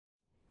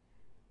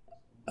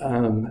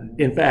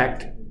In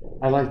fact,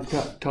 I'd like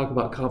to talk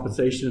about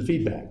compensation and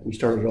feedback. We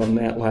started on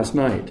that last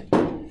night.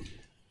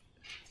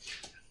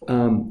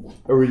 A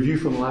review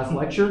from the last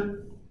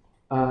lecture.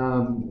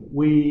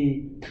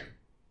 We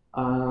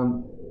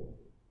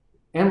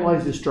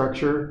analyzed the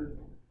structure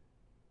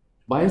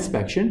by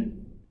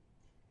inspection,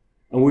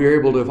 and we were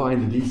able to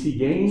find the DC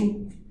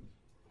gain,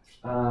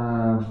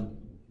 the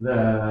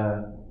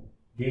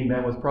gain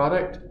bandwidth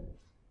product,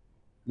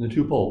 and the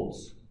two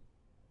poles.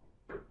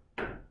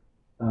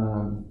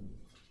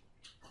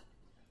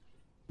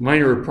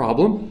 Minor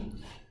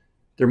problem.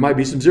 There might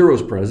be some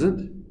zeros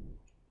present,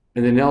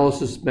 and the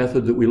analysis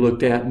method that we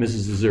looked at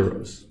misses the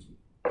zeros.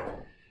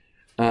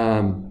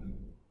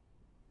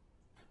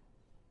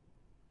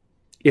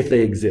 If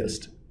they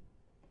exist.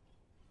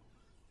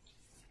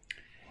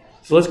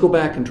 So let's go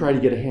back and try to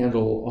get a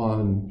handle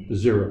on the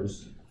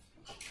zeros.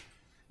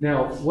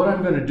 Now, what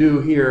I'm going to do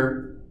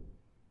here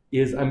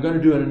is I'm going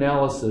to do an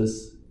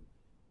analysis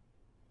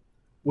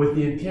with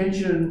the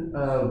intention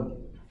of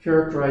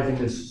characterizing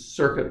this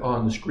circuit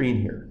on the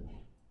screen here.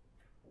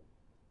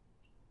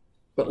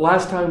 But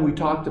last time we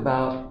talked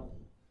about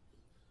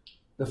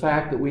the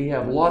fact that we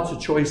have lots of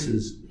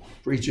choices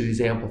for each of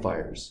these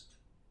amplifiers.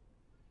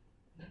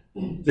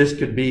 This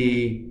could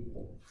be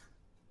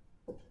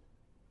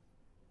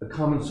a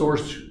common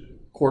source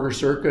quarter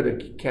circuit, a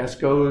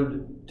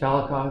cascode,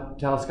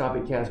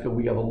 telescopic cascode.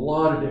 We have a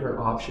lot of different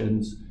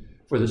options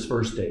for this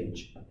first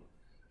stage,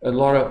 and a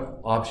lot of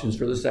options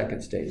for the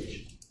second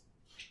stage.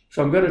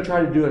 So I'm going to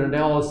try to do an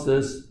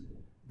analysis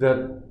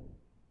that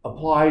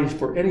applies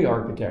for any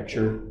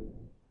architecture,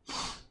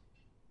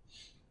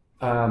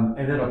 and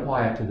then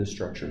apply it to this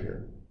structure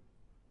here.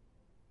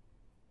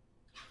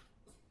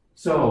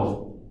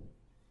 So,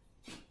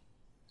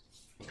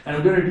 and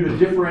I'm going to do a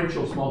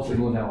differential small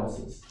signal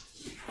analysis.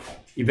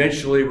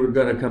 Eventually, we're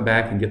going to come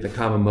back and get the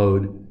common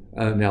mode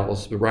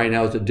analysis, but right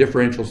now it's a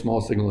differential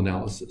small signal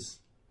analysis.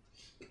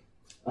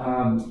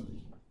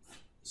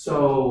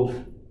 So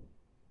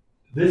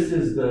this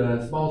is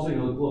the small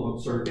signal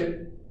equivalent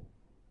circuit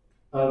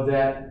of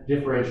that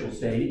differential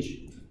stage.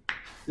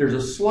 There's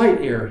a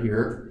slight error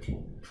here.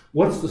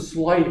 What's the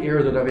slight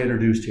error that I've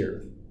introduced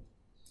here?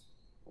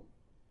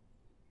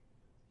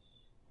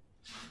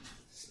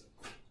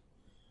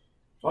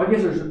 So I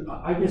guess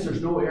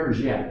there's no errors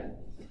yet.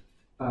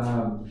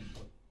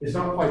 It's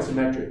not quite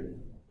symmetric.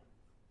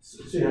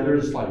 So yeah,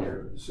 there's a slight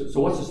error. So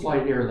what's the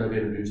slight error that I've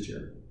introduced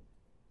here?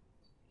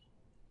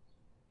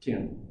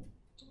 Tim.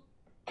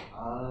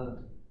 Well,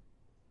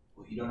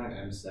 you don't have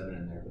M7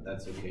 in there, but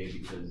that's okay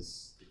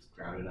because it's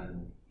grounded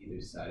on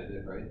either side of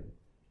it, right?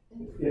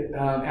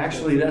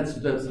 Actually, that's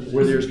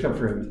where theirs come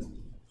from.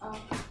 Oh,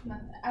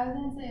 nothing. I was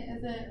gonna say,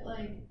 is it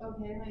like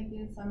okay to make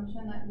the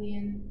assumption that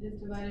Vn is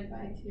divided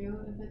by 2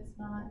 if it's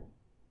not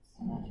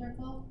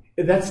symmetrical?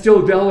 That's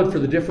still valid for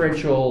the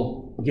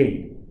differential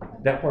gain.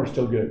 That part's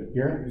still good.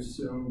 You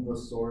assume the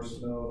source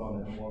node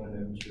on M1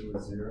 and M2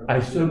 is 0? I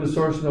assume the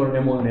source node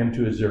on M1 and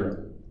M2 is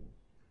 0.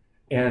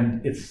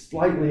 And it's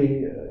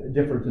slightly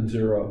different than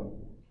 0.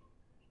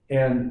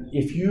 And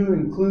if you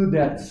include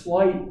that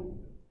slight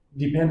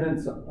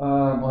dependence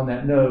on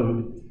that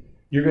node,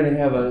 you're going to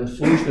have a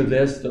solution of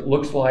this that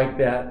looks like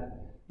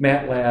that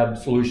MATLAB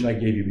solution I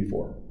gave you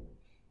before.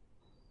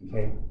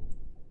 Okay,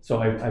 so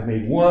I've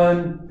made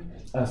one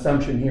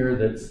assumption here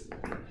that's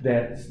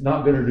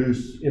not going to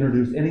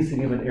introduce any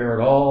significant error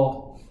at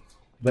all,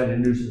 but it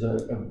induces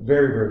a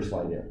very, very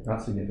slight error,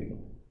 not significant.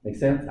 Make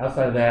sense?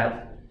 Outside of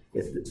that,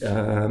 it's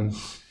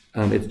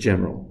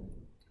general.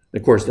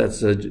 Of course,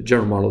 that's a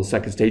general model of the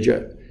second stage,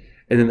 and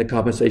then the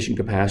compensation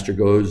capacitor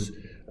goes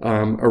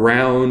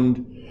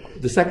around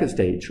the second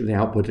stage from the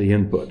output to the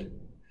input.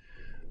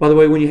 By the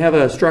way, when you have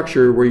a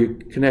structure where you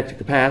connect a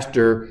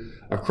capacitor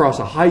across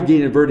a high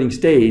gain inverting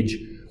stage,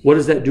 what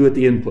does that do at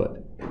the input?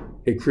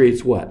 It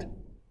creates what?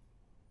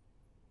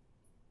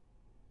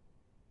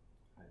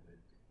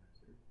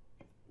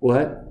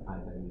 What?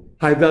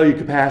 High value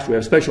capacitor. We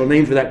have a special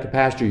name for that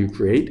capacitor you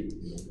create.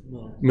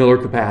 Miller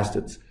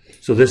capacitance.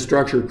 So this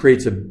structure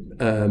creates a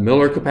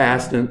Miller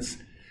capacitance,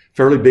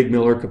 fairly big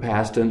Miller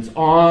capacitance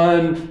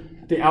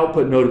on the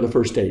output node of the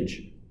first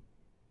stage.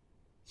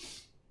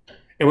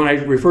 And when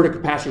I refer to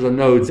capacitors on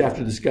nodes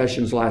after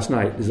discussions last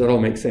night, does that all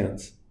make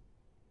sense?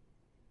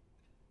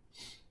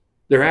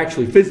 There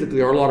actually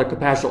physically are a lot of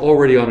capacitors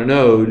already on a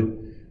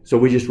node, so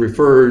we just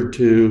refer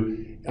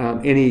to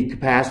any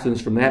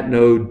capacitance from that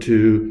node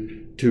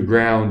to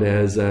ground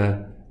as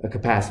a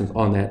capacitance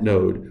on that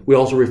node. We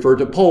also refer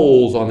to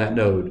poles on that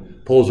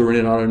node. Poles are in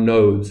and out of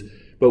nodes,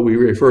 but we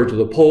refer to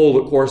the pole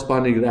that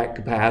corresponding to that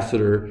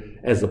capacitor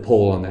as the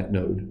pole on that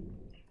node.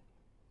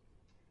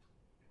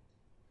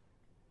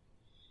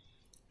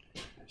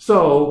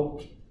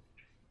 So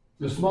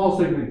the small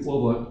signal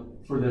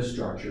equivalent for this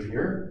structure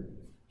here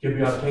can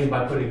be obtained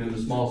by putting in the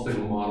small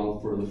signal model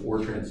for the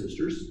 4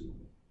 transistors.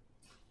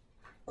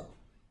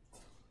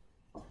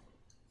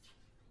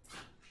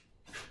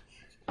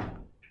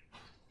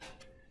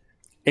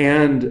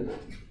 And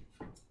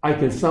I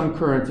can sum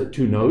currents at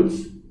 2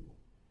 nodes.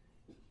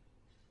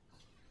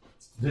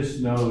 this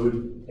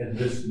node and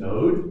this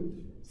node,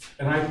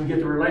 and I can get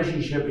the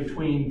relationship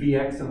between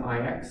Vx and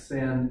Ix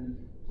and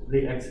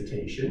the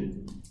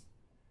excitation.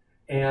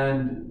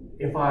 And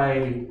if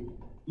I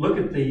look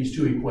at these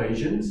two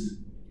equations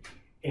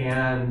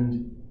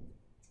and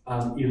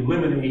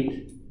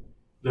eliminate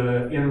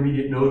the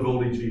intermediate node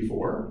voltage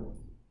V4,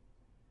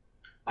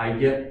 I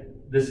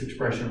get this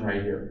expression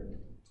right here.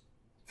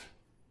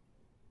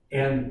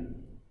 And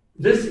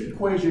this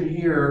equation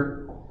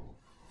here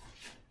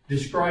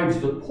describes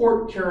the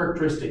port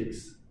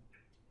characteristics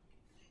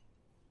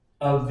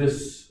of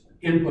this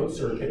input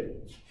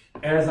circuit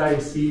as I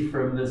see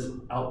from this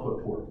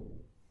output port.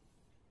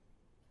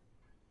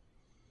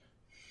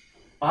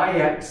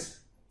 Ix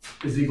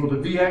is equal to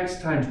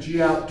Vx times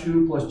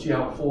Gout2 plus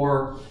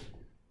Gout4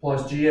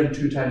 plus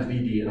Gm2 times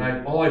Vd.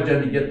 And all I've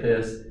done to get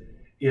this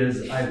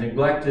is I've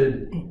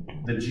neglected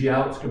the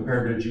Gouts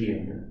compared to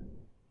Gm here.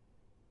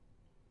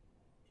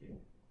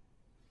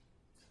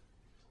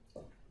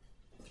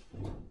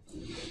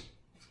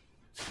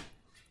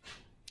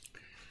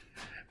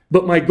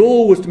 But my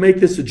goal was to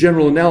make this a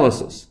general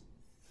analysis.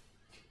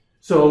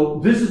 So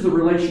this is the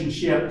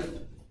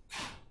relationship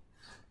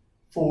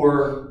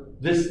for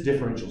this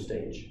differential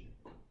stage.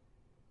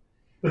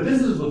 But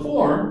this is the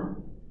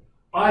form,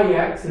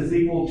 Ix is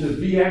equal to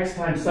Vx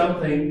times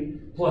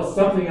something plus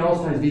something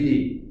else times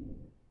Vd.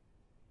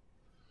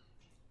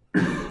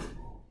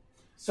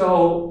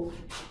 So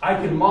I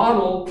can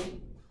model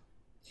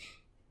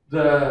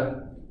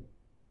the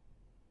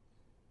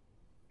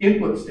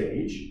input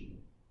stage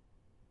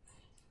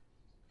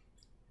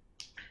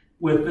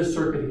with this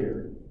circuit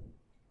here,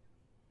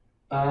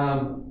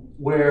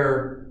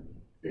 where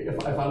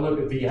if I look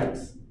at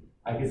Vx,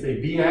 I can say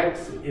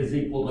Vx is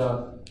equal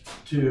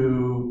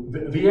to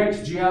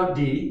Vx Gout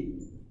D,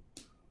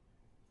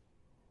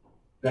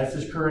 that's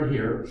this current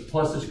here,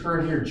 plus this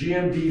current here,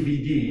 GMD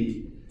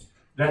VD,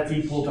 that's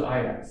equal to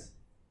Ix.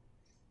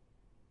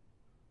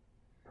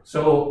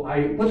 So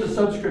I put the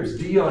subscripts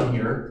D on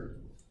here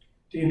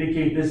to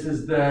indicate this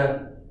is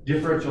the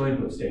differential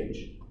input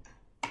stage.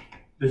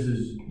 This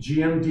is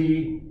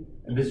GMD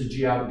and this is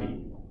Gout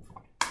D.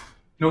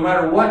 No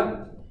matter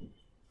what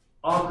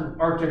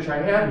architecture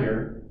I have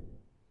here,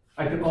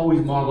 I can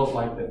always model it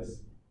like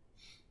this.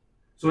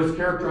 So it's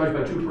characterized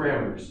by two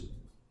parameters,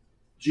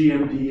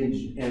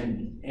 GMD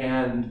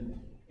and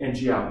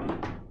Gout D.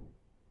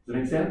 Does that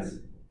make sense?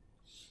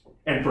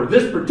 And for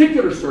this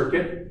particular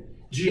circuit,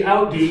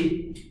 Gout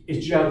D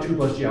is Gout2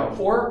 plus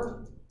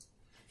Gout4,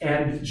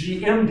 and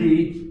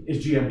GMD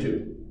is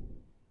GM2.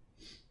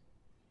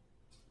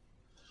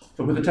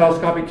 So with the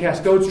telescopic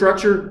cascode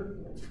structure,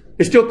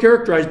 it's still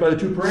characterized by the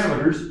two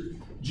parameters,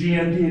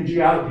 GMD and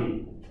Gout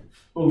D.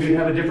 But we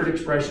have a different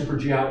expression for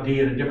Gout D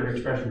and a different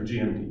expression for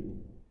GMD.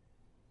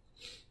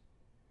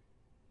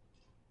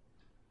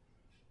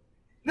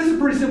 This is a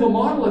pretty simple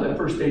model at that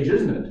first stage,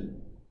 isn't it?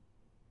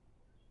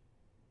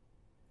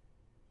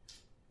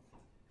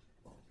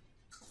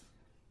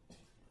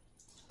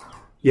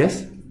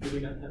 Yes? Do we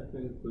not have to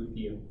include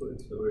the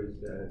inputs, or is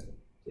that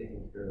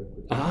taken care of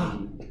with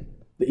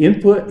the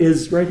input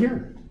is right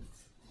here.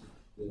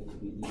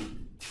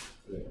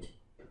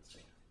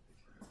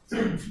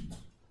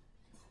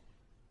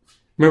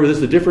 Remember, this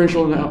is a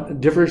differential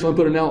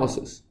input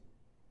analysis.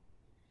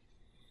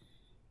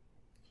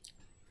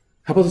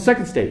 How about the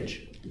second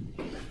stage?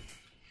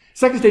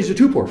 Second stage is a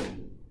two-port.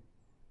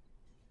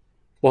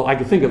 Well, I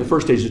could think of the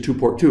first stage as a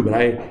two-port too, but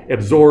I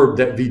absorbed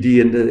that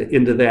VD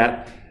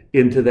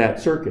into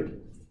that circuit.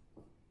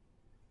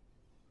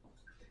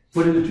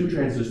 Put in the two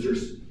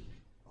transistors.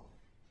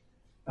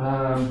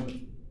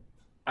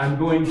 I'm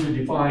going to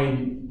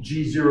define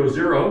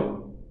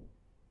G00,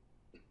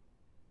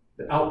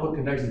 the output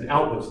conductance of the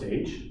output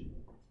stage,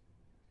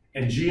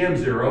 and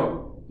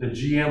GM0, the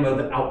GM of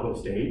the output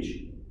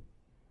stage,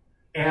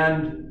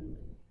 and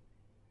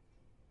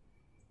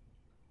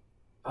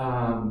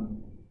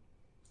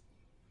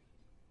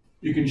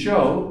you can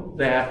show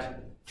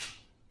that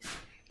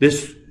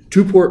this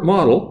two-port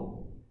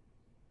model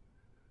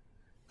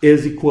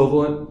is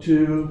equivalent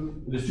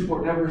to, this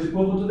two-port network is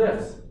equivalent to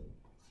this.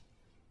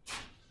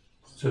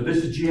 So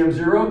this is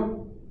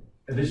GM0,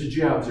 and this is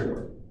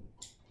Gout0.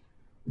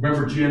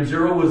 Remember,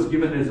 GM0 was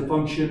given as a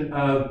function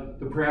of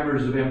the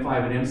parameters of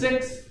M5 and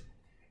M6,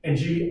 and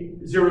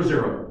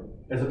G00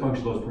 as a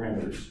function of those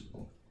parameters.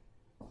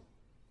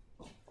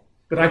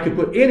 But I could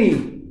put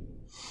any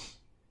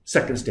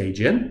second stage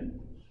in.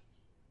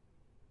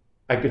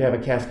 I could have a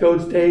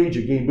cascode stage,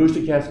 a gain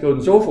boosted cascode,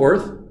 and so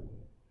forth.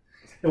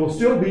 It will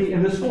still be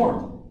in this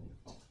form.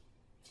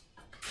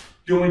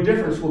 The only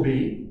difference will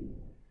be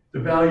the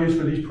values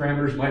for these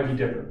parameters might be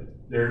different.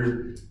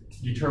 They're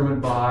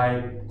determined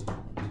by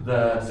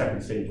the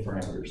second stage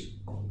parameters.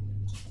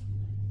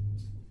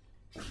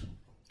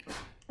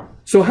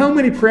 So how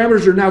many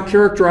parameters are now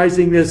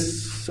characterizing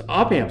this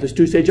op-amp, this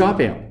two-stage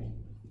op-amp?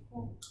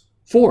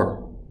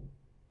 4.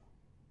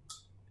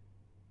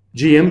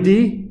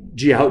 GMD,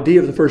 Gout D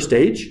of the first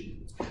stage,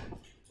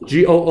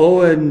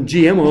 GOO and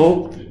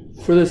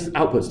GMO for this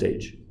output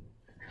stage,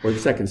 or the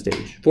second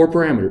stage. 4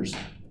 parameters.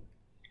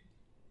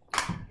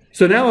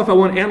 So now if I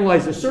want to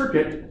analyze the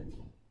circuit,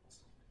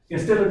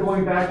 instead of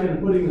going back in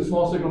and putting the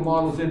small signal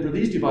models in for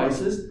these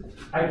devices,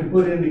 I can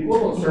put in the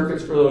equivalent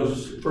circuits for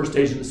those first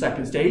stage and the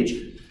second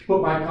stage,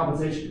 put my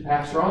compensation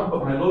capacitor on,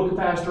 put my load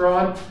capacitor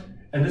on,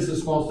 and this is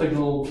a small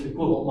signal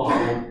equivalent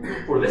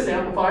model for this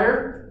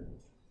amplifier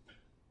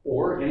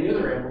or any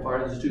other amplifier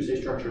that's a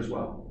two-stage structure as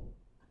well.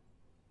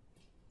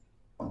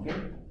 Okay.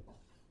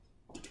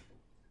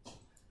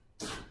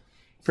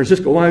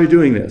 Francisco, why are we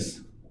doing this?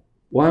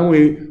 Why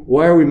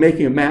are we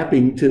making a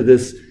mapping to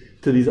this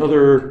to these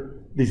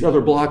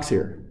other blocks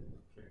here?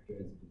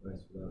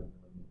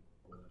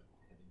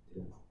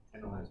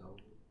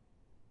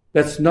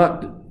 That's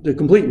not the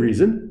complete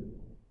reason.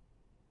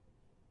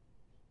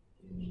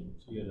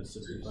 So you had a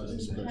simplified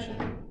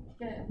expression.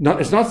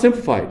 It's not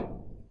simplified.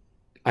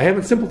 I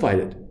haven't simplified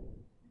it.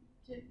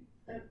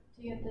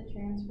 To get the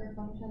transfer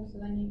function, so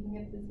then you can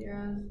get the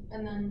zeros,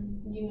 and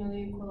then you know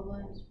the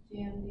equivalent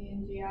GMD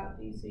and GOUT,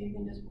 so you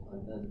can just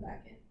plug those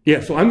back in.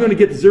 Yeah, so I'm going to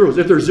get the zeros.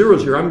 If there's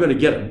zeros here, I'm going to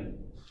get them.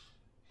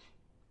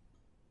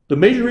 The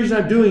major reason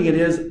I'm doing it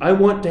is I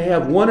want to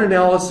have one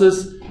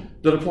analysis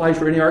that applies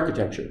for any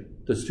architecture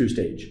that's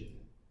two-stage.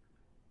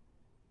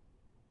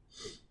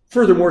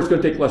 Furthermore, it's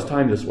going to take less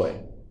time this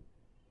way.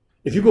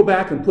 If you go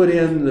back and put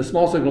in the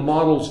small signal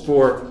models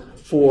for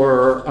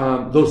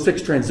those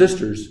 6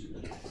 transistors,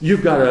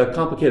 you've got a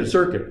complicated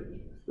circuit,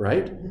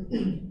 right?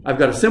 I've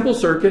got a simple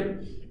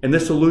circuit, and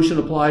this solution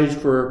applies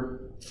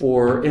for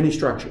any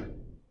structure.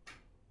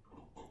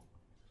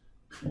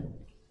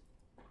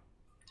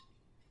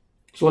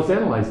 So let's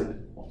analyze it.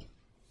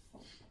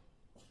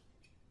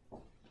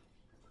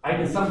 I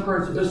can sum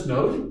currents at this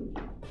node.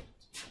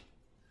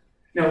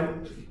 Now,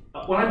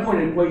 when I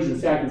point an equation and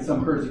say I can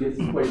sum currents against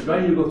this equation, do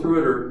I need to go through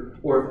it,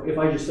 or if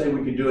I just say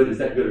we can do it, is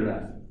that good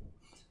enough?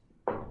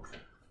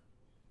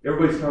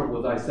 Everybody's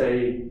comfortable with I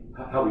say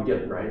how we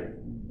get it, right?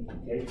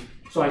 Okay.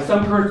 So I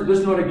sum currents at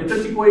this node, I get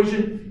this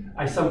equation.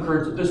 I sum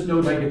currents at this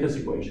node, I get this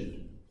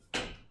equation.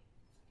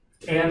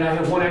 And I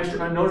have one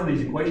extra unknown in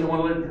these equations. I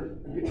want to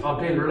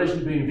obtain the relation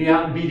between V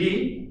out and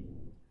VD.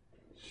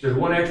 There's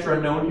one extra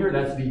unknown here,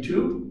 that's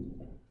V2.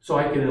 So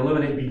I can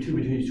eliminate V2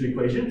 between these two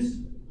equations.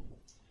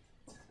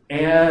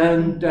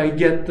 And I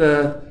get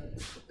the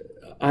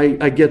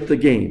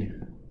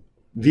gain.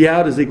 V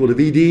out is equal to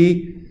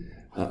VD.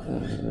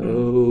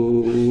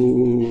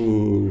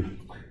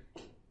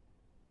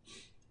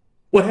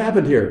 What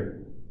happened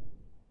here?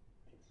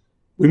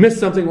 We missed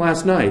something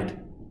last night.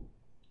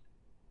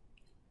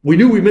 We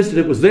knew we missed it,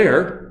 it was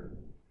there,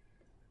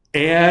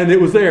 and it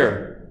was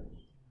there.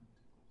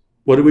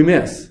 What did we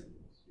miss?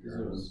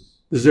 Zeros.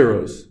 The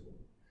zeros.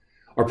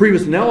 Our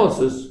previous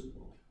analysis,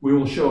 we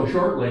will show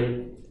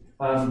shortly,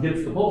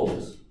 gets the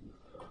poles.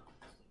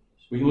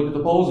 We can look at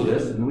the poles of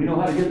this, and we know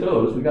how to get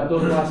those. We got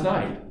those last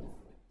night,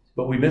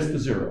 but we missed the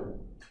zero.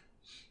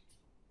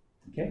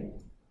 Okay?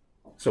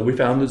 So we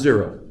found the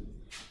zero.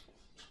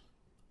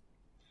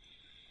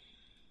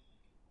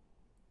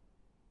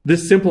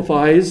 This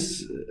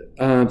simplifies,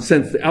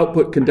 since the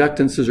output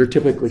conductances are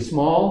typically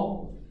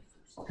small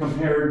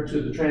compared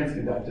to the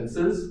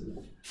transconductances.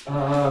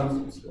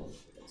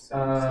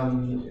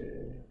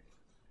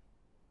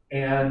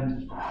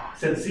 And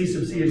since C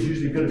sub C is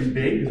usually going to be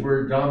big because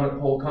we're dominant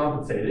pole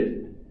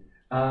compensated,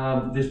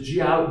 this G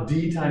out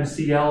D times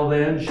CL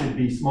then should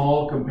be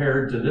small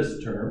compared to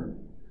this term.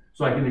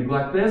 So I can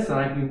neglect this and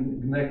I can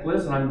neglect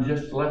this, and I'm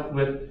just left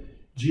with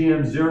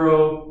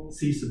GM0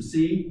 C sub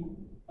C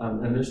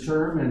in this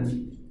term,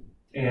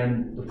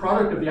 and the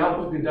product of the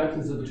output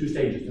conductance of the two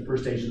stages, the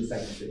first stage and the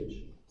second stage.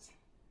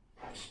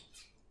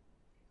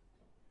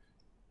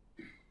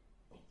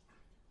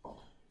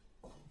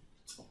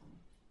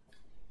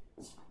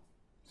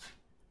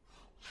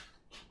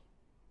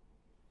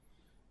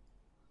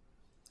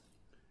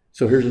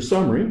 So here's a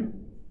summary.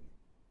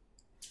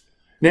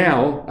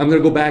 Now, I'm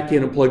going to go back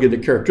in and plug in the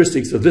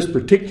characteristics of this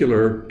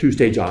particular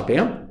two-stage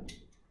op-amp.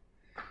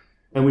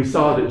 And we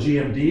saw that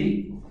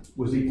GMD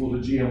was equal to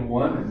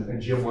GM1,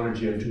 and GM1 and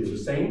GM2 are the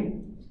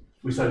same.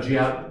 We saw G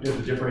out as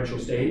a differential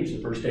stage.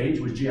 The first stage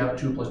was G out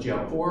 2 plus G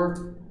out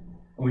 4.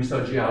 And we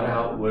saw G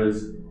out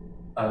was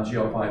G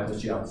out 5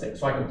 plus G out 6.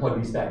 So I can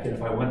plug these back in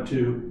if I want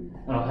to.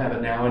 And I'll have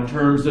it now in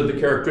terms of the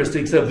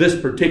characteristics of this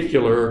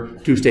particular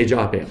two-stage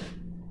op-amp.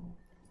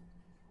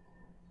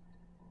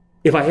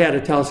 If I had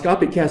a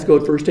telescopic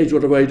cascode first stage,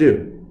 what do I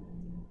do?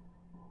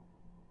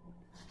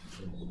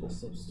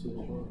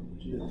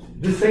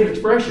 This same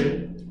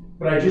expression,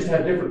 but I just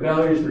have different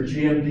values for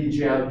GMD,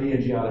 G out D,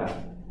 and G out,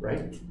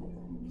 right?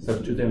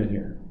 Substitute them in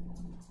here.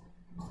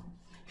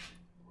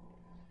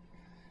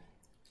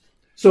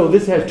 So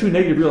this has two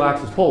negative real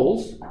axis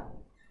poles,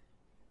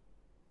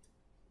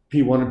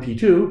 P1 and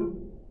P2,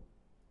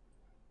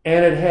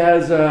 and it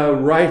has a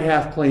right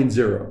half plane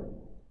 0.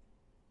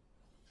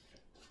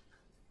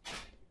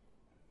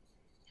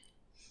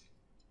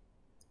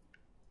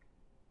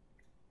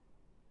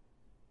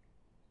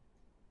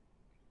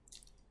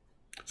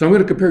 So I'm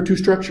going to compare two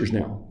structures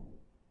now.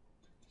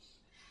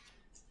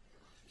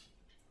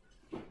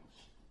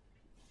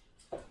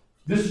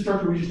 This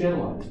structure we just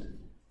analyzed.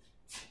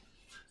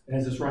 It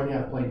has this right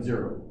half plane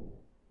 0.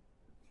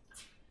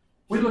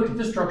 We looked at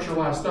this structure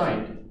last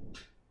night.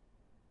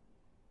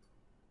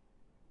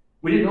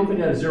 We didn't know if it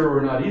had a 0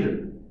 or not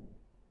either,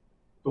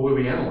 the way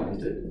we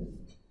analyzed it.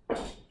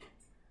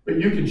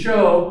 But you can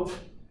show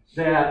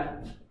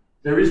that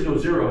there is no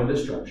 0 in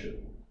this structure.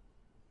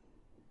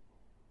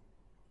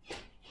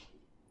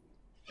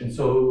 And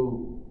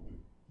so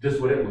this is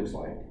what it looks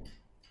like.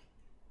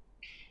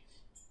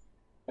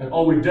 And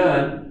all we've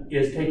done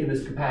is taken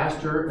this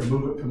capacitor and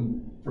move it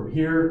from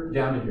here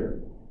down to here.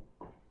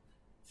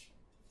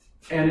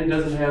 And it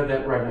doesn't have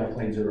that right half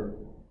plane 0.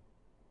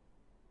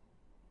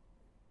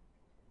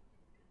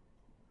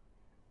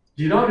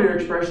 Denominator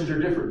expressions are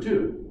different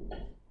too.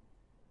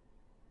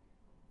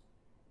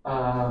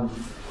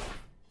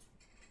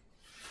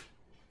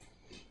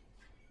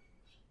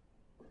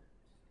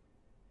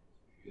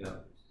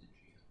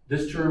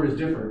 This term is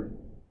different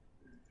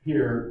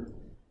here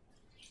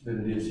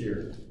than it is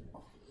here.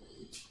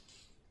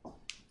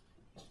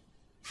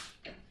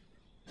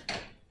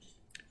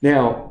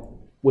 Now,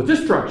 with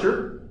this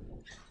structure,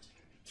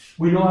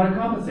 we know how to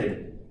compensate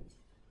it.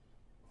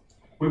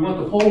 We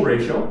want the pole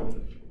ratio,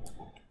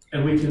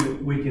 and we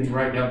can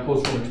write down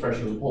closed form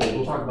expression of the poles.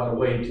 We'll talk about a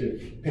way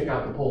to pick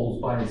out the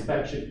poles by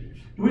inspection.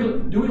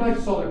 Do we like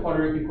to solve that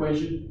quadratic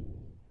equation?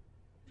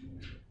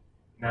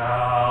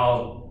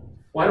 No.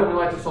 Why don't we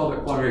like to solve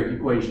that quadratic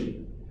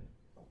equation?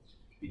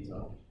 Be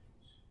tough.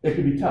 It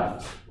can be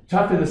tough.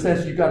 Tough in the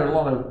sense you've got a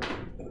lot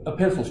of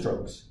pencil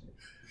strokes.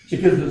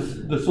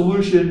 Because the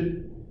solution,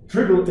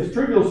 it's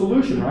trivial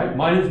solution, right?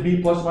 Minus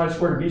b plus minus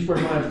squared of b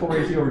squared minus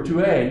 4ac over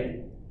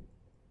 2a.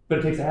 But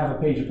it takes a half a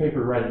page of paper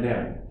to write it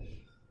down.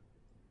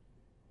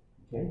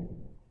 Okay?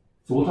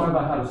 So we'll talk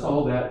about how to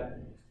solve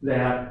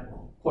that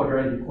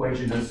quadratic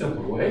equation in a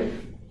simpler way.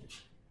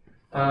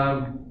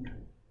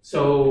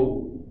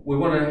 So we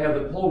want to have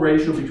the pole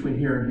ratio between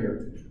here and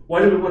here.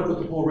 Why do we want to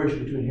put the pole ratio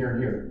between here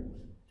and here?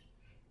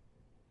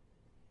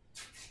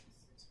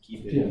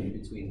 Keep it in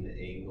between the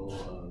angle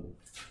of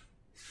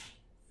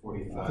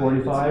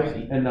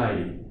 45 and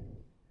 90.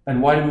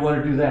 And why do we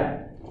want to do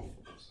that?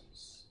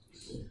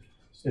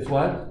 It's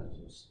what?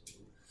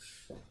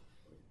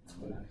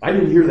 I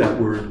didn't hear that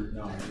word.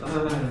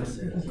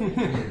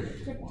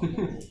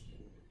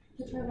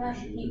 To prevent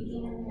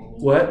peaking and ringing.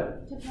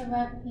 What? To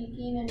prevent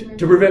peaking and ringing.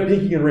 To prevent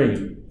peaking and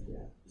ringing.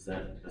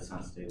 That's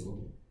not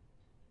stable.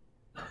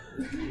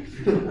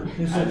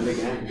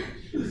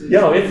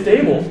 Yeah, it's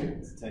stable.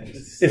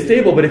 It's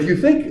stable, but if you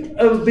think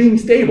of being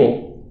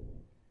stable,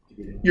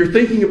 you're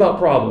thinking about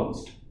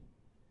problems.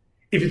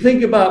 If you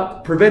think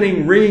about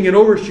preventing ringing and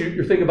overshoot,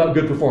 you're thinking about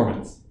good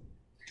performance.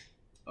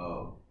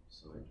 Oh,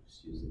 so I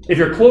just use it. If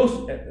you're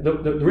close,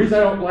 the reason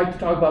I don't like to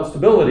talk about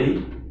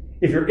stability,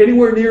 if you're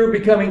anywhere near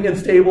becoming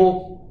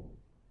unstable,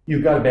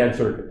 you've got a bad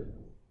circuit,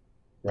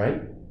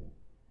 right?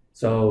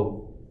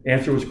 So,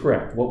 answer was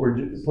correct. What we're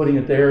putting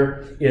it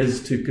there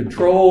is to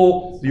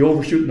control the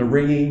overshoot and the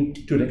ringing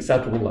to an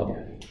acceptable level.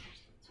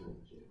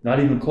 Not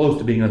even close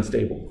to being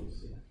unstable.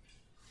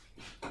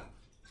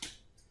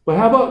 But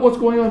how about what's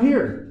going on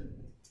here?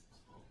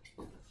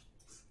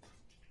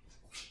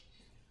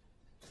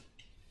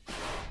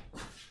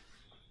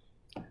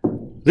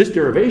 This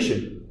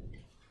derivation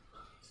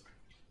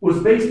was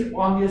based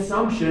on the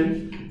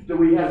assumption that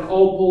we have an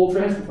all-pole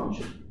transfer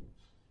function.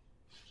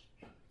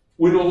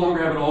 We no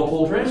longer have an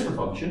all-pole transfer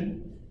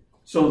function,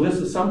 so the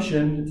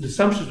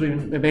assumptions we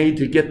made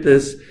to get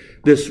this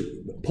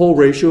pole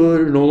ratio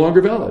are no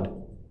longer valid.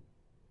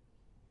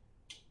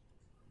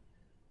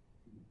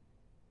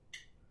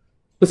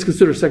 Let's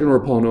consider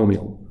second-order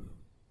polynomial.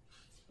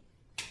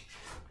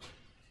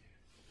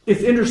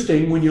 It's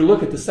interesting when you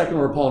look at the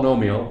second-order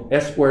polynomial,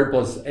 s squared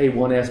plus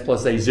a1s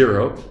plus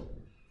a0,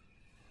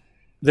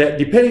 that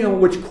depending on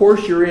which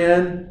course you're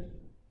in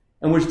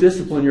and which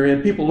discipline you're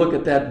in, people look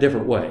at that a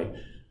different way.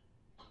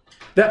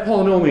 That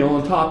polynomial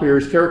on top here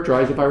is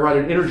characterized, if I write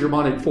an integer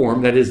monic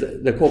form, that is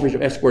the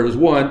coefficient of s squared is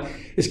 1,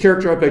 is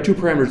characterized by two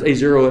parameters,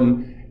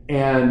 a0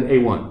 and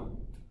a1,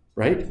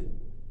 right?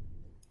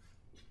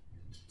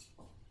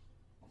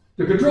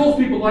 The controls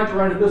people like to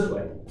write it this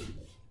way,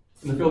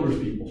 and the filters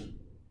people.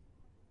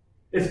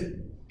 It's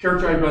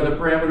characterized by the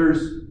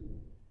parameters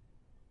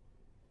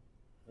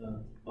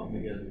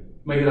omega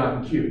naught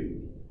and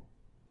q.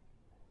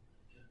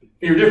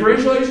 In your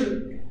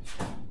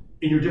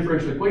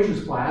differential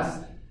equations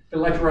class, I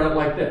like to write it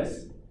like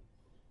this.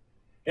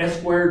 S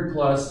squared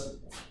plus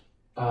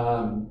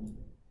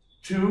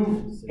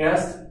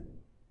 2sz,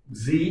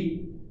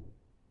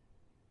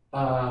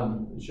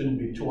 it shouldn't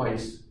be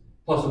twice,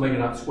 plus omega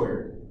naught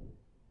squared.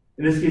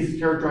 In this case, it's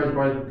characterized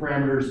by the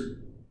parameters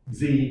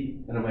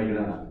z and omega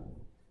naught.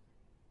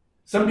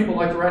 Some people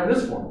like to write in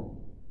this form.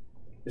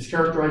 It's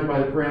characterized by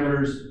the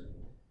parameters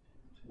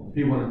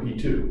p1 and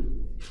p2.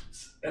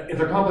 If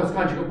they're complex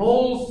conjugate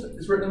poles,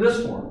 it's written in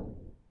this form.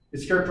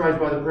 It's characterized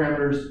by the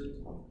parameters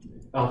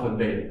alpha and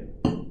beta.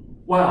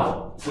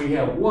 Wow, we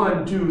have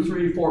 1, 2,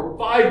 3, 4,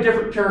 5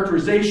 different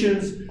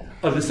characterizations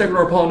of the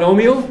second-order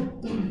polynomial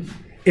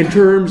in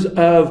terms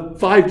of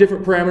 5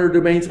 different parameter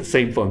domains,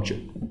 same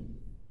function.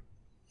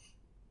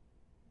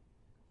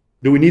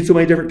 Do we need so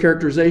many different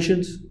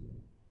characterizations?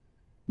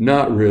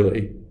 Not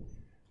really.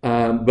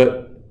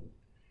 But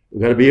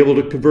we've got to be able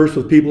to converse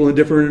with people in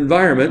different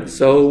environments,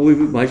 so we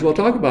might as well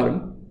talk about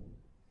them.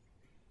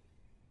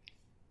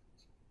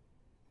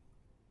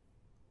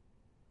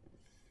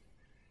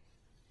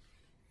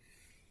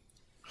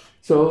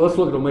 So let's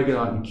look at omega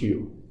naught and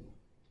Q.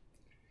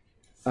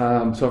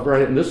 So if I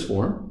write it in this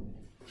form,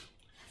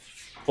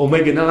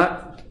 omega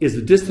naught is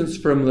the distance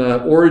from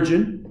the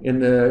origin in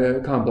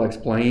the complex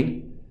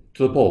plane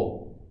to the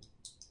pole.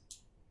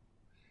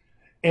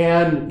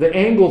 And the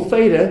angle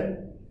theta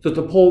that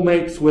the pole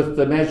makes with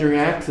the imaginary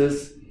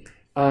axis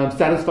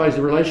satisfies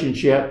the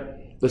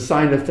relationship, the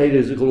sine of theta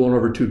is equal to 1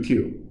 over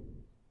 2q.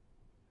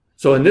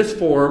 So in this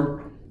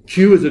form,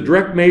 q is a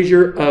direct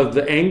measure of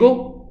the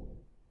angle,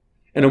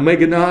 and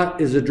omega naught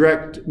is a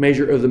direct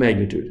measure of the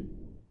magnitude.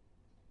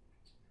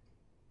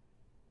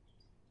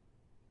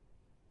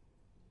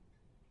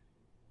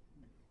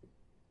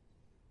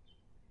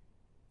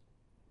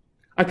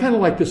 I kind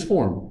of like this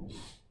form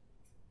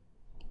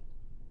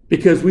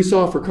because we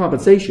saw for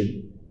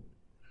compensation,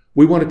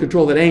 we want to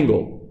control that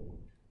angle.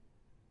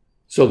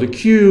 So the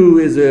Q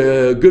is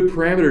a good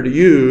parameter to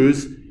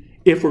use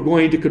if we're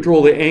going to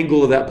control the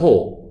angle of that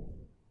pole.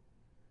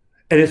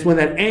 And it's when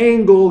that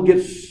angle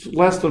gets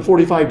less than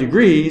 45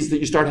 degrees that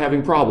you start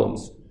having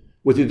problems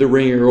with either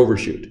ring or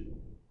overshoot.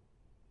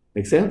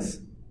 Make sense?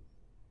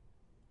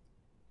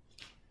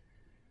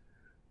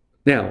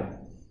 Now,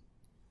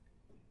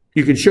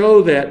 you can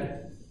show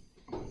that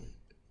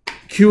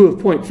Q of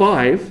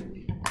 0.5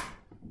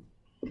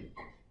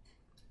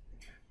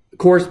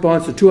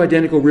 corresponds to two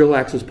identical real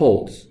axis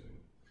poles.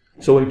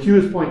 So when Q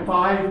is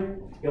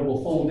 0.5, it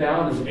will fold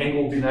down and the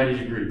angle will be 90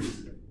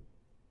 degrees.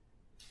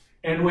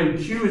 And when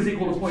Q is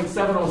equal to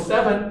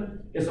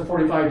 0.707, it's a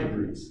 45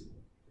 degrees.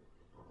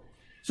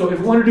 So if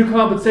we want to do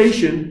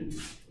compensation,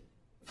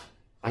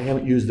 I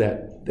haven't used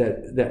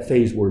that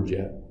phase word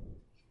yet.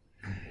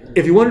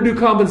 If you want to do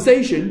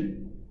compensation,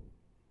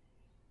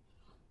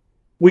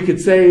 we could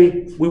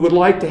say we would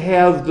like to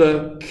have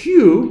the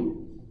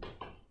Q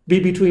be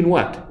between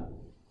what?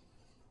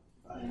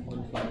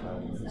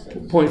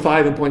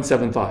 0.5 and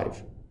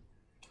 0.75.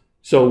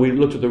 So we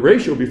looked at the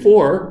ratio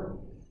before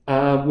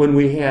when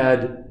we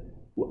had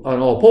an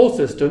all-pole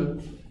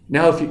system.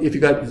 Now if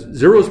you got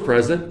zeros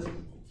present,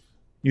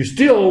 you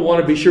still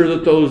want to be sure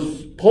that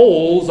those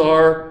poles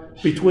are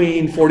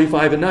between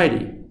 45 and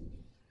 90.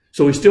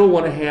 So we still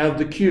want to have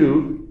the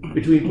Q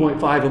between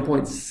 0.5 and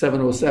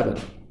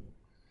 0.707.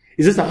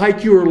 Is this a high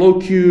Q or low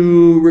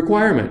Q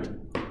requirement?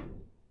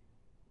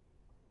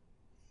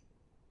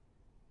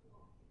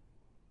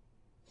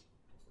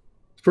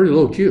 It's pretty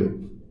low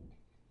Q.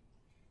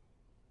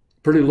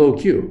 Pretty low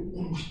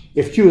Q.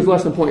 If Q is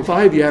less than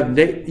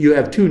 0.5, you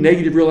have two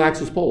negative real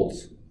axis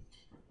poles.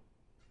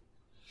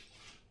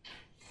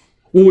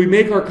 Will we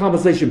make our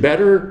compensation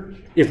better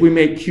if we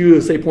make Q,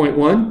 say,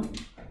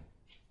 0.1?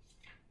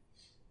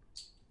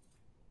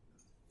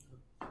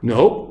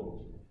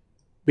 No.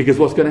 Because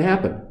what's going to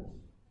happen?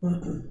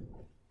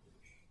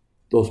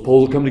 Those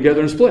poles will come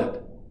together and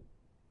split.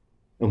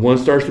 And one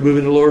starts to move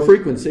into lower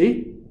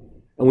frequency.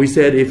 And we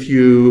said if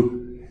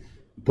you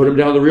put them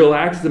down the real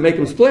axis and make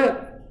them split,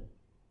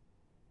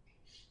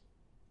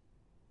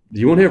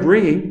 you won't have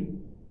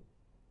ringing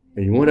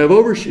and you won't have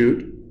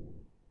overshoot,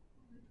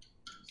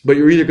 but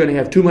you're either going to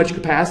have too much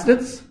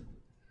capacitance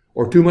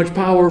or too much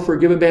power for a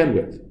given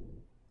bandwidth.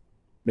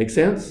 Make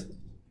sense?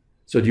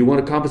 So do you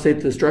want to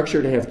compensate the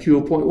structure to have Q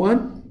of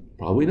 0.1?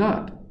 Probably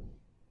not.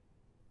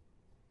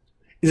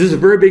 Is this a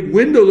very big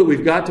window that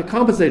we've got to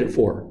compensate it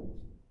for?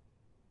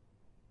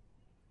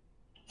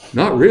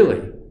 Not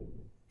really.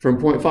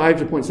 From 0.5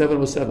 to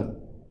 0.707.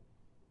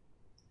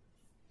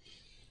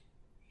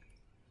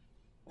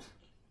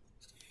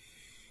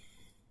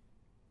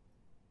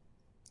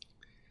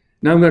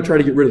 Now I'm going to try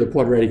to get rid of the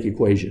quadratic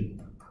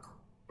equation.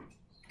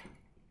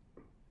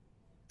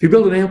 If you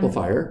build an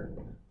amplifier,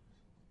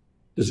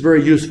 it's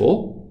very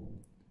useful.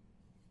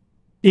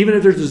 Even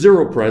if there's a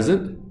zero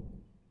present,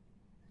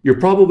 you're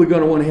probably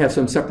going to want to have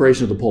some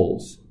separation of the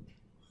poles.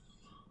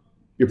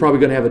 You're probably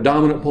going to have a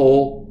dominant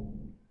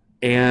pole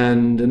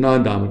and a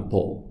non-dominant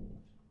pole.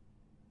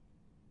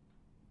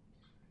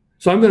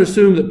 So I'm going to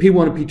assume that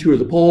P1 and P2 are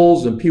the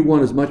poles, and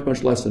P1 is much,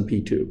 much less than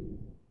P2.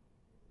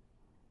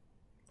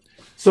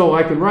 So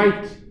I can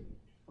write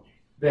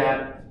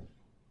that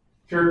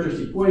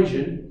characteristic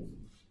equation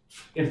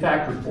in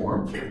factored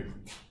form.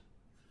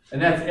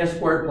 And that's S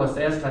squared plus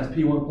S times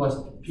P1 plus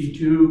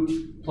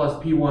P2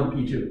 plus P1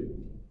 P2.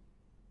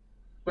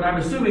 But I'm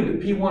assuming that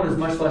P1 is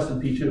much less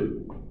than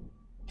P2.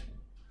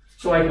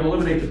 So I can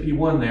eliminate the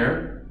P1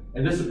 there,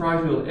 and this is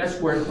approximately S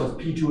squared plus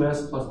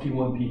P2S plus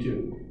P1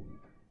 P2.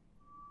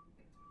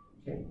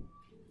 Okay.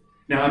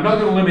 Now I'm not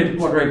going to eliminate the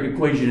quadratic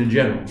equation in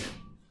general.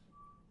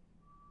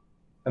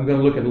 I'm going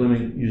to look at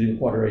eliminating using the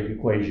quadratic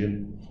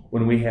equation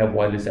when we have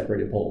widely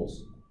separated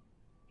poles.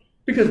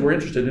 Because we're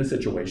interested in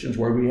situations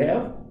where we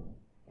have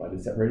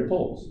widely separated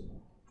poles.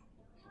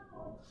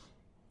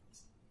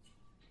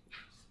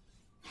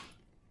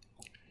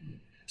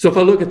 So if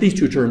I look at these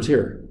two terms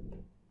here,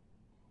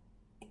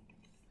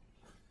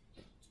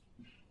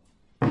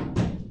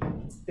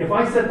 if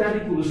I set that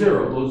equal to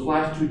 0, those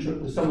last two,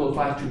 the sum of those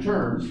last two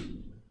terms,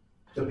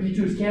 the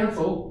P2's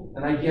cancel,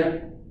 and I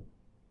get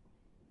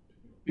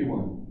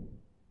P1.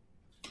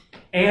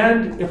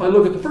 And if I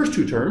look at the first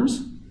two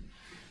terms,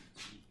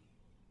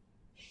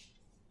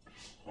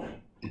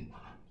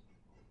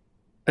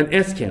 an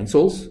S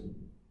cancels,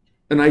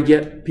 and I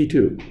get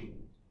P2.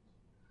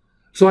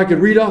 So I could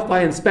read off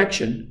by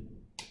inspection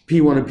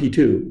P1 and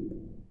P2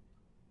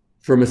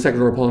 from a second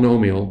order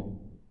polynomial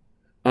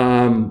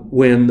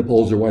when the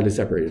poles are widely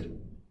separated.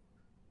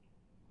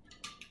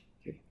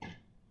 Okay.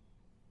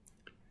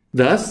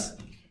 Thus,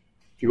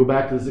 if you go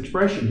back to this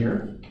expression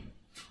here,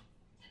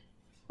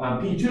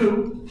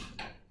 P2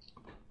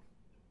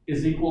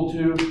 is equal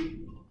to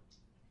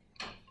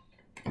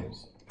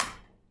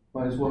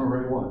minus 1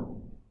 over A1.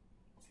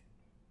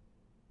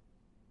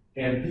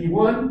 And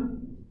P1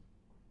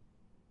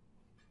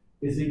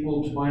 is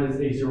equal to minus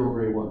A0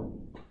 over A1.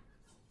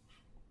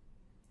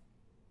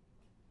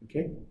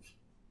 Okay?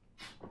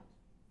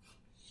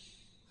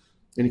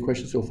 Any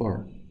questions so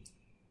far?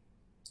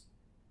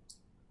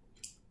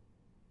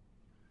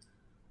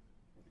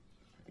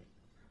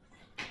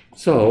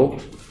 So,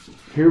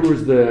 here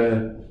was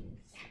the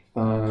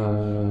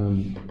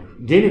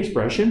gain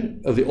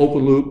expression of the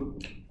open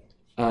loop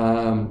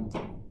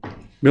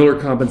Miller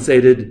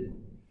compensated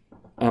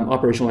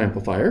operational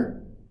amplifier.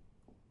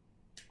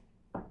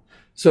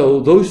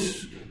 So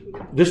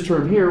this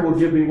term here will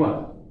give me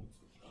what?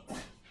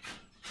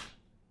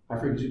 High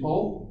frequency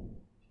pole?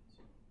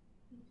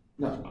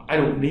 No, I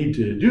don't need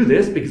to do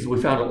this because we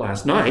found it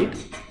last night.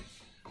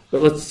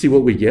 But let's see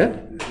what we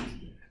get.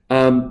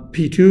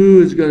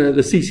 P2 is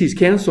the CC's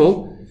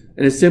cancel,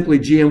 and it's simply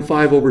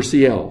GM5 over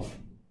CL,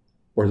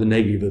 or the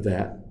negative of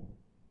that.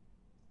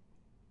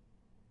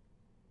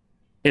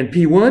 And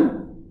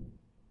P1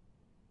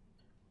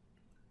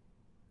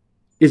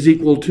 is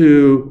equal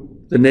to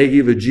the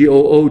negative of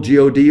GOO,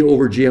 GOD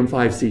over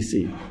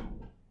GM5CC.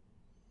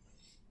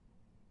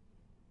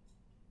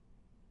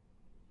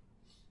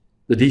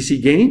 The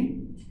DC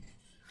gain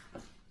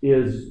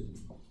is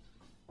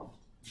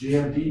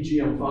GMD,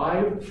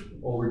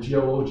 GM5 over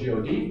GOO,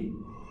 GOD.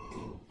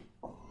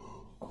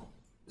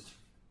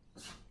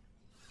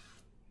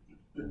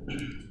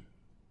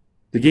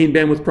 The gain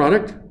bandwidth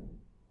product,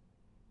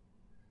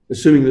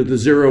 assuming that the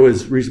 0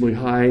 is reasonably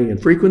high in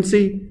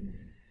frequency,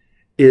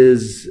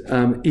 is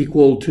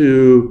equal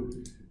to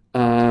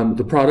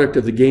the product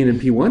of the gain in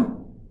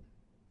P1.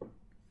 So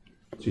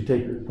you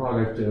take the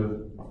product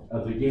of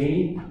the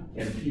gain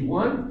and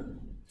P1,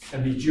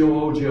 and the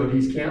GOO,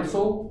 GODs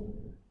cancel,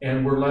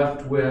 and we're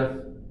left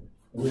with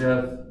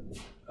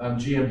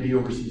GMD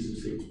over C sub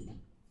C.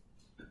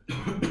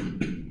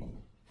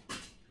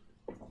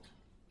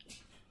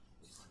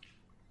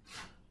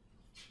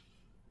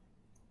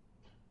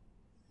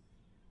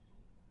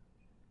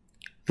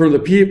 From the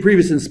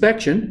previous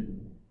inspection,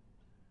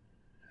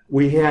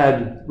 we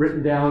had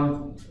written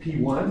down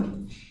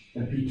P1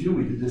 and P2.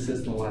 We did this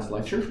in the last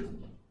lecture.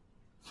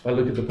 I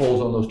looked at the poles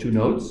on those two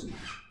nodes.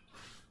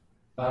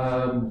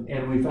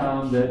 And we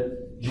found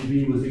that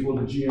GB was equal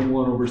to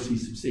GM1 over C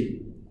sub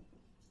C.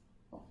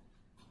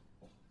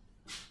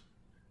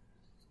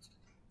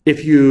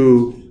 If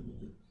you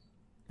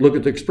look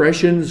at the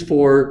expressions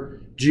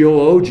for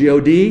GOO,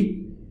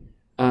 GOD,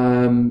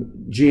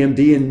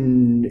 GMD,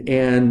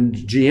 and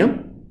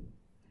GM,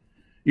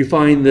 you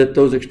find that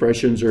those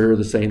expressions are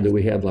the same that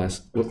we had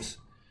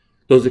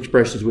those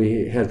expressions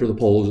we had for the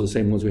poles are the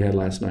same ones we had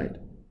last night.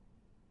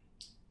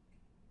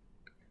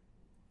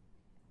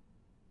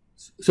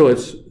 So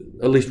it's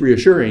at least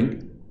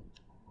reassuring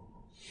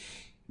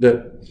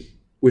that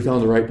we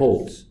found the right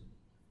poles.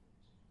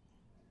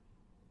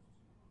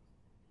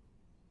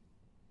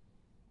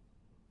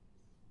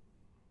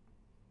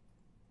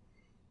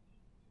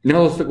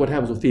 Now let's look what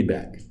happens with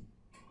feedback.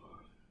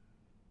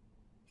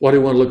 Why do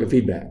we want to look at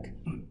feedback?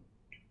 You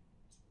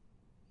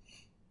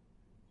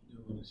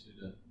want to see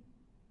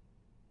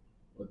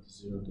what the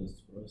 0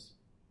 does for us.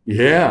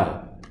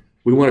 Yeah,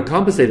 we want to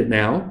compensate it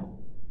now.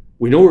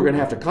 We know we're going to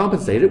have to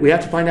compensate it. We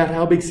have to find out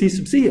how big C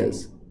sub C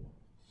is.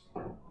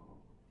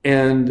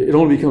 And it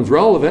only becomes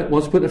relevant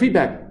once we put in a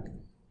feedback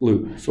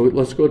loop. So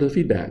let's go to the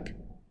feedback.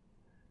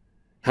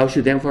 How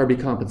should the amplifier be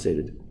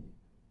compensated?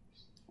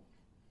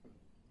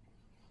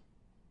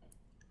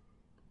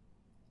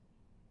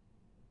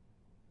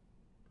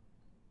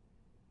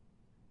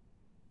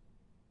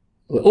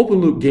 The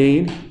open loop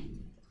gain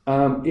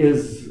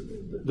is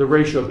the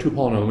ratio of two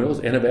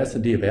polynomials, n of s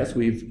and d of s.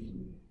 We've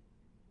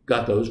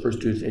got those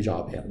first two stage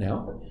op amp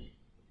now.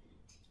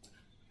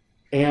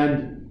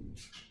 And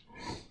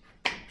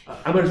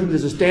I'm going to assume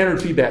there's a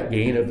standard feedback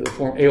gain of the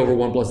form A over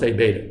 1 plus A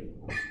beta.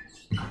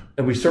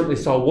 And we certainly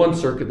saw one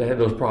circuit that had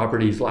those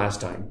properties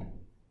last time.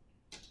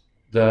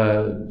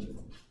 The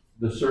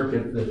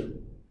circuit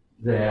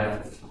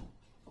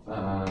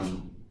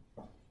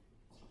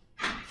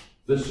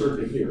this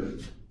circuit here.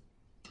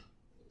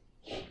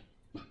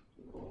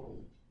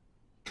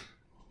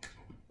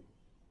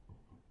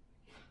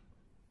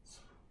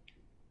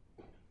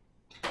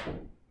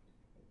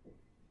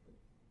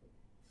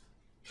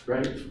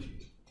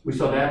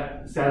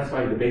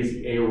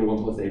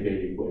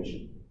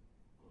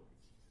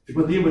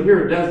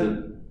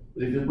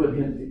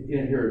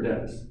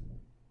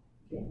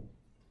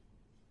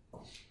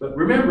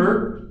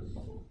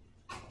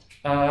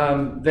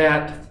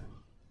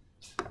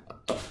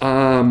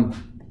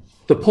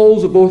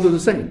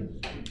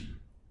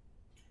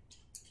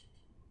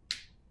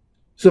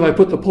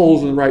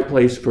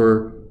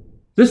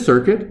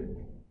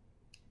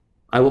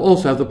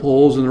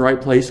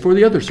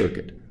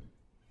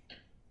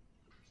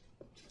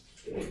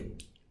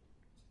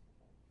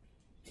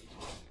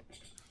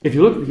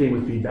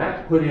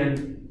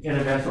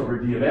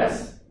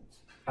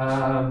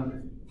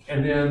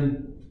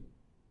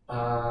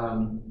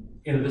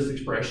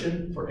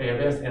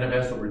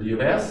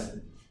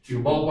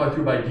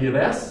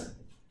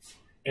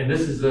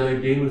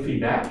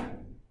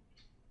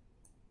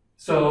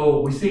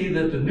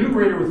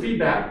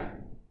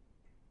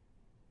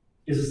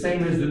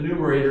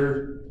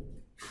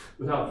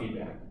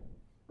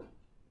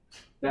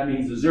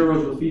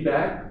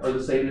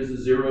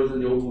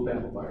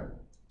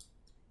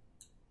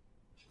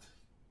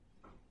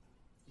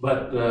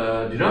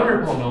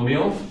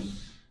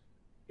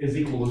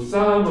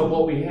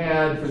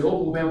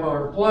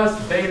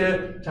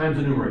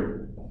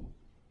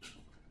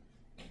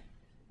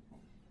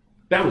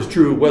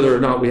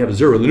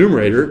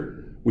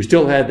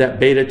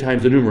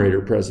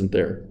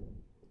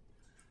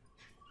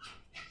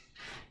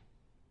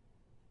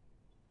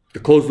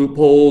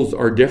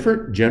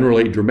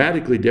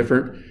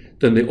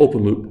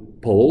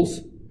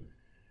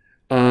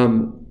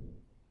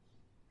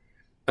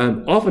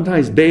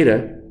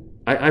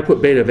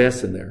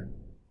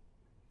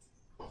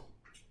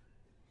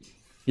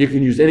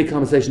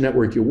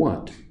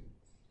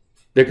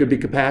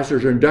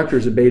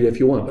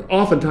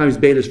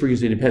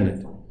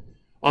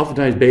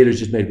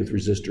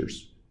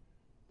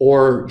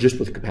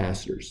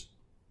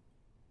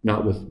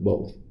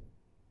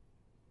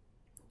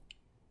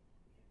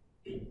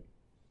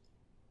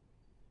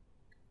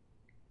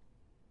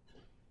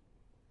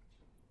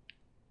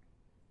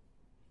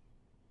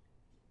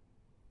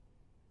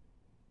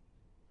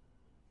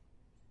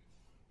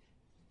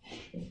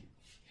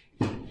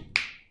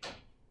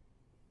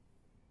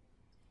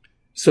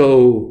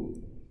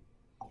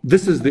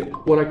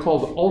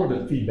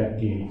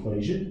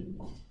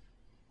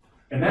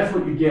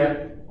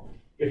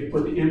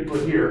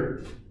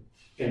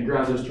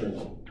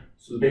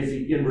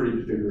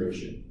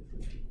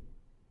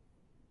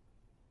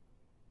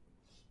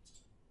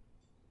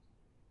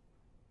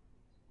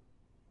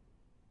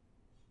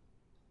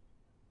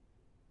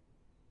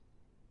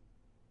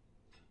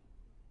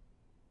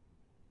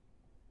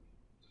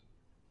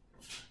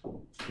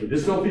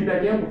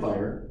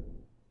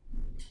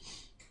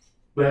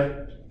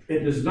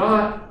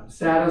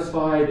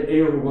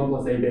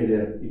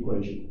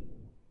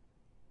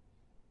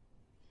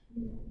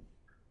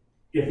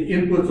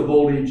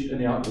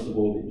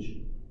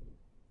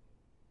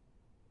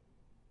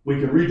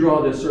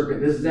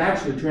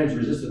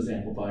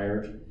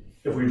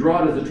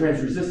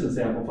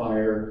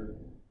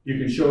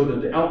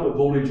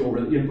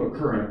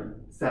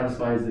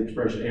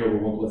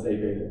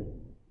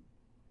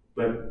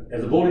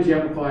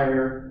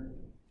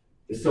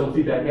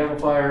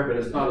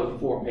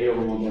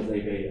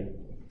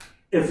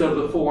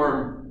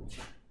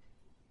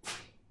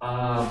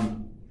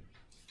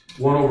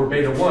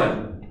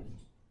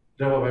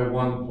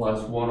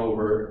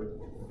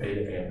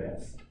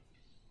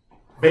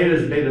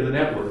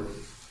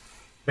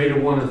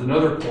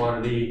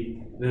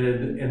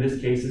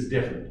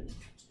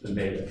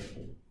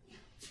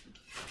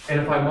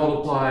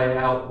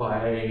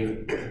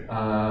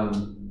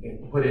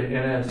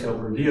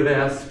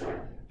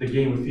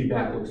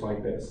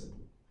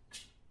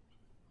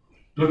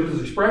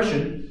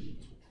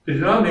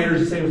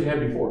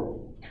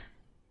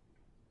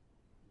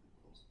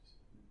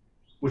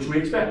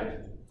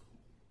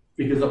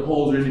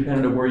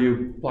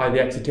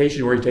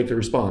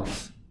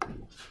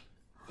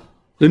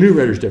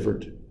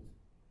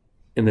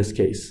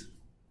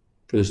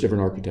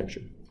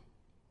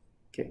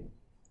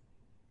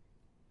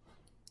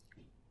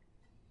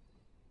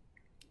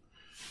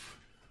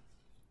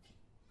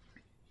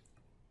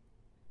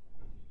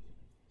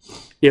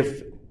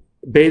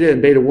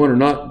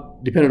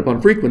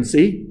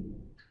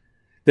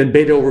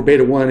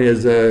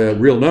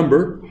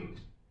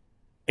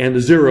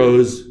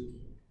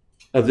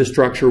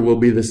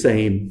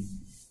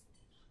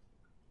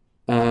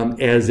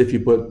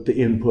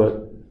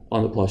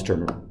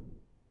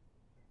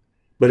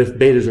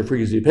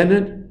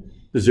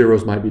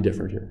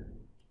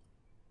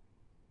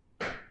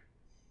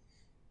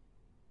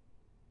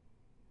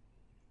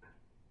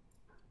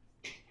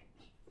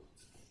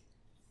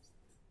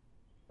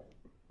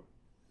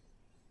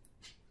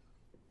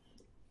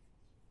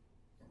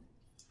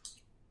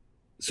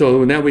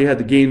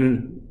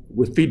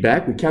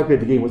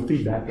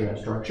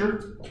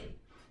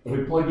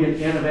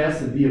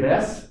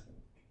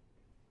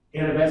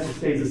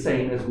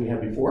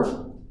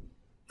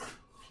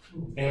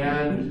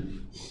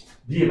 and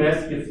d of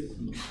s gets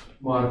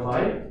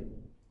modified,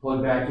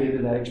 plug back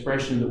into that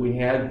expression that we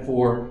had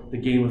for the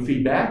gain of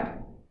feedback.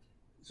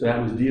 So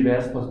that was d of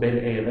s plus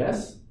beta a of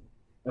s,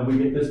 and we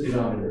get this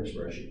denominator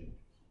expression.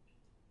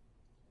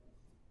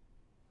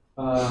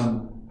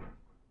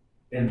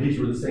 And these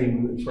were the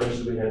same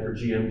expressions we had for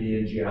GMD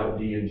and G out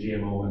D and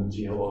GMO and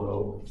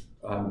GLO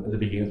at the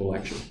beginning of the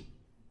lecture.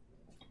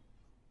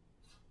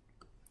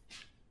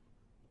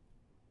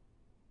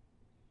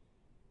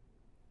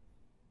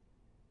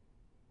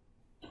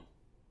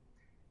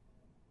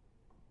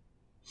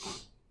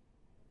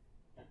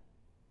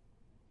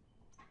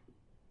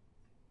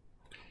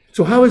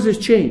 So how has this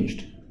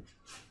changed?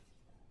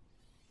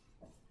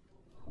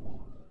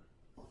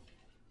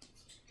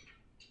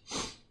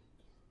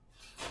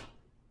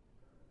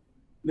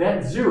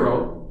 That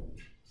 0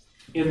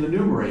 in the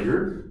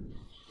numerator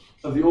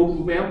of the open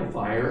loop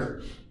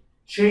amplifier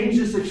changed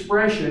this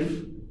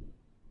expression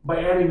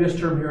by adding this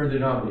term here in the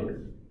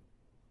denominator.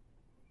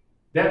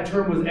 That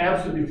term was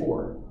absent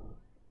before.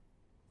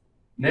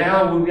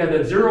 Now, when we have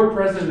that 0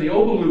 present in the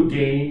open loop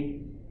gain,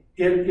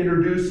 it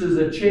introduces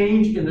a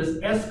change in this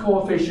S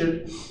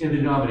coefficient in the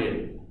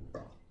denominator.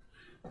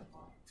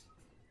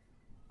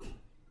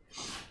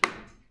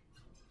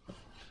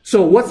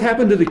 So what's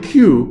happened to the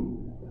Q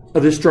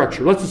of this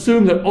structure? Let's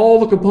assume that all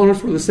the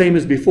components were the same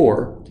as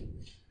before.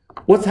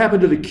 What's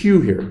happened to the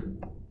Q here?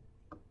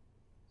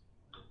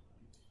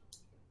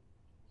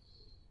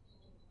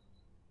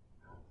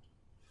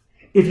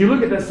 If you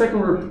look at that second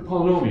order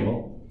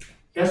polynomial,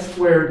 s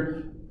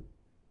squared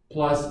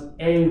plus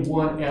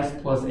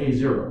a1s plus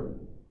a0.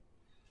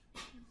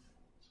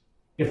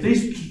 If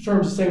these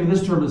terms are the same and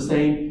this term is the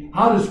same,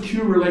 how does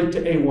Q relate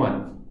to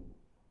a1?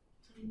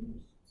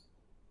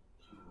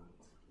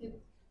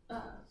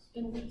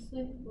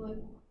 Inversely, like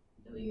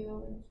W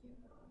over Q.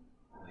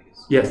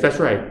 Yes, that's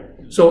right.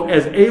 So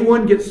as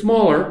A1 gets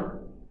smaller,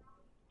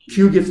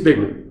 Q gets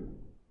bigger.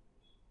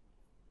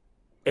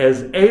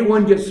 As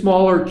A1 gets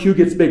smaller, Q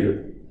gets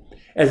bigger.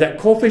 As that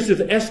coefficient of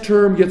the S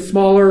term gets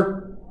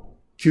smaller,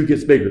 Q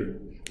gets bigger.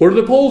 Where do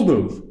the poles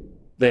move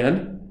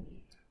then?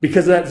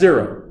 Because of that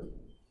 0.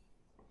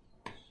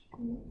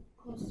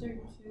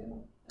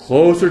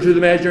 Closer to the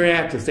imaginary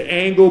axis. The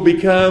angle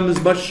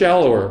becomes much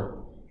shallower.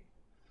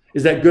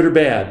 Is that good or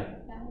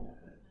bad? Bad.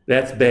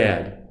 That's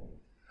bad.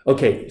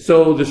 Okay,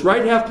 so this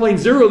right half plane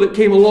 0 that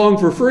came along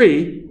for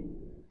free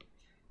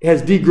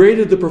has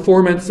degraded the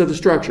performance of the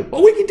structure.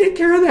 But we can take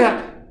care of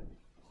that,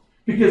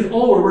 because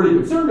all we're really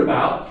concerned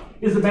about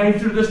is the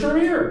magnitude of this term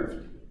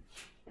here.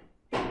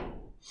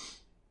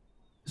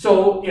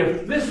 So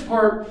if this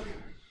part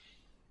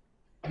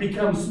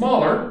becomes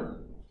smaller,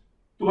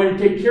 the way to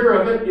take care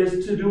of it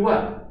is to do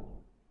what?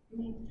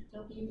 Make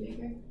W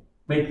bigger.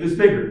 Make this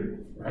bigger,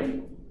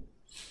 right?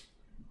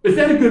 Is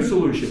that a good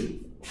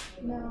solution?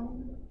 No.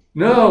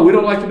 No, we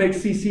don't like to make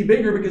CC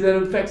bigger because that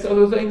affects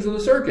other things in the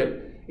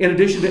circuit, in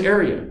addition to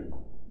area.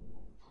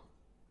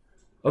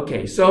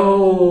 Okay,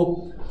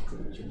 so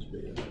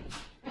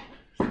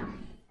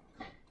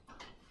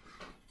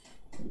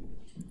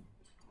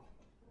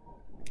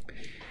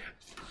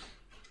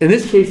in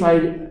this case,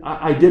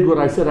 I did what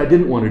I said I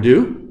didn't want to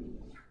do,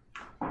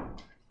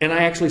 and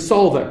I actually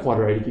solved that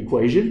quadratic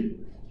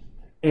equation.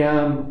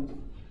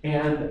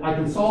 And I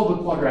can solve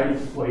the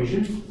quadratic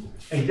equation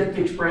and get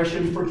the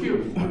expression for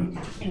Q.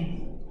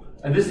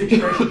 And this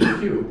expression for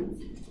Q.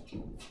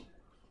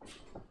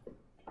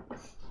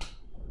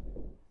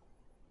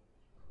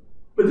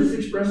 But this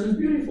expression is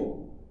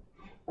beautiful.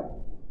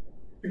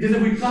 Because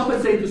if we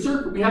compensate the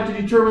circuit, we have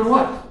to determine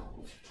what?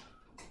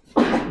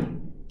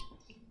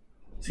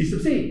 C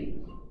sub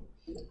C.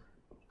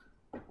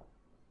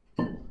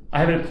 I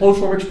have a closed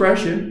form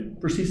expression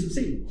for C sub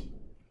C.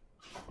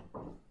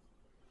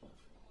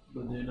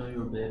 But do you know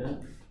your beta?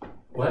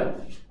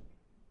 What?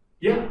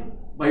 Yeah,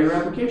 by your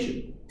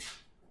application.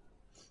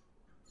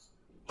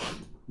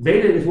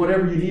 Beta is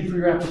whatever you need for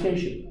your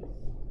application.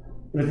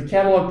 But if the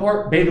catalog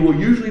part, beta will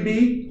usually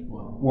be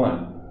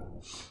 1.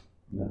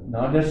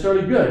 Not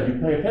necessarily good. You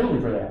pay a penalty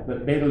for that,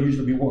 but beta will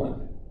usually be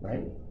 1,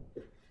 right?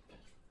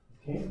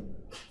 Okay.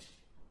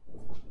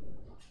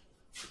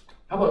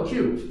 How about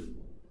Q?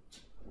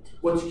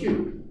 What's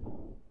Q?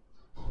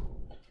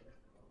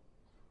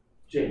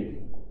 Jake.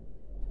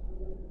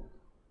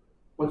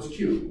 What's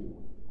Q?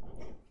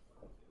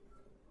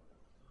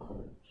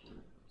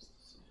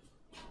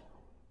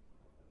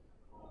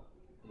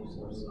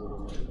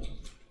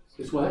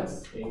 It's what?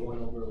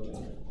 A1 over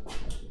omega.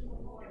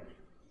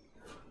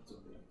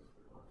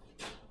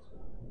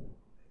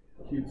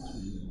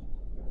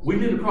 We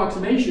did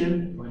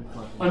approximation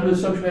under the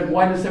assumption we had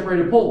widely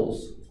separated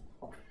poles.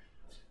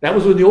 That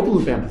was with the open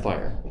loop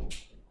amplifier.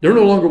 They're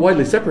no longer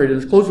widely separated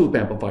as closed loop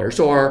amplifier.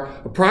 So our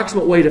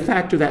approximate way to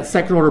factor that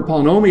second order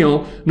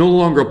polynomial no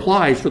longer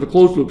applies for the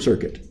closed loop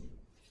circuit.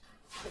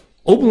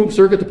 Open loop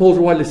circuit, the poles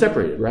are widely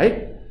separated,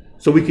 right?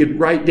 So we could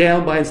write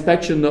down by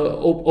inspection the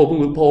open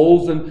loop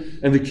poles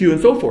and the Q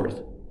and so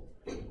forth.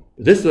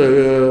 This is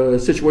a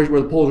situation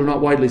where the poles are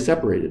not widely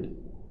separated.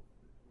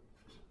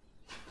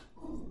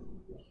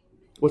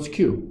 What's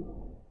Q?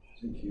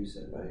 Isn't Q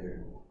set by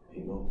your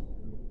angle?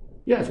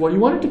 Yeah, it's what you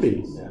want it to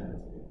be. Yeah.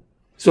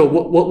 So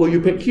what will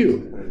you pick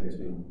Q? Put it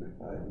between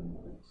 0.5 and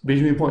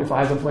Between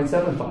 0.5 and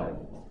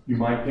 0.75. You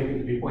might pick it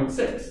to be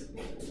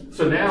 0.6.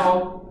 So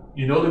now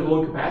you know the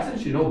glowing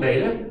capacitance, you know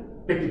beta,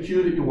 pick the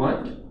Q that you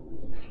want.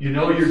 You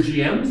know your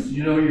GMs,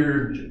 you know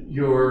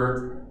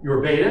your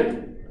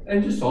beta,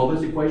 and just solve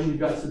this equation. You've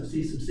got sub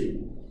C sub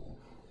C.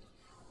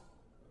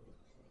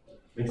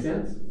 Make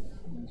sense?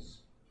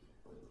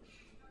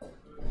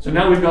 So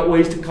now we've got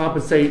ways to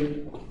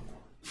compensate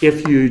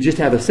if you just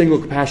have a single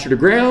capacitor to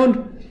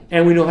ground,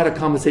 and we know how to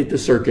compensate the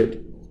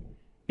circuit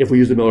if we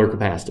use the Miller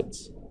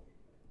capacitance.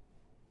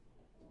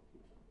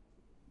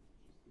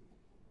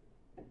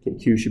 Okay,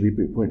 Q should be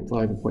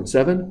 0.5 and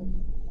 0.7.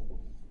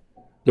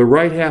 The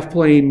right half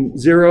plane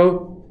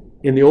 0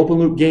 in the open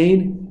loop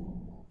gain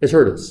has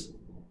hurt us.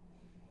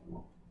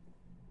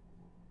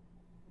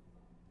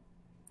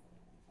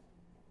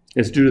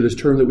 It's due to this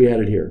term that we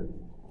added here.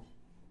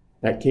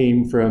 That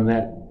came from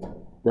that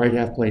right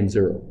half plane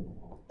 0.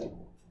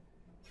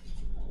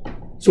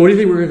 So what do you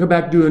think we're going to come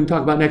back to and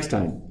talk about next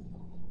time?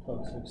 How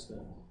to fix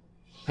that?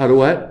 How to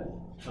what?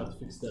 How to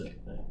fix that?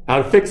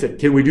 How to fix it.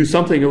 Can we do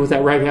something with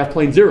that right half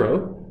plane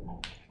 0?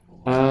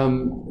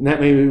 And that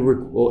may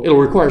it'll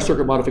require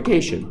circuit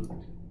modification.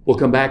 We'll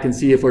come back and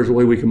see if there's a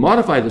way we can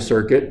modify the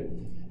circuit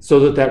so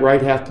that that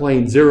right half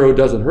plane 0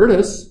 doesn't hurt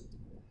us.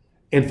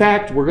 In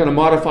fact, we're going to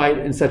modify it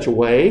in such a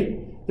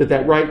way that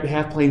that right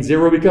half plane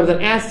 0 becomes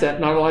an asset,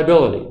 not a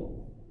liability.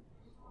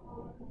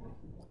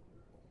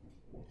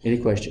 Any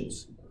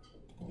questions?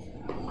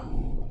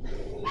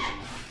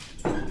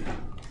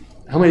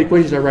 How many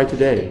equations did I write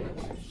today?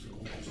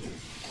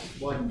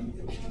 One.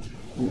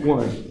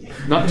 One.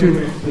 Not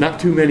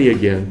too many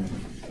again,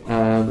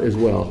 as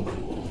well.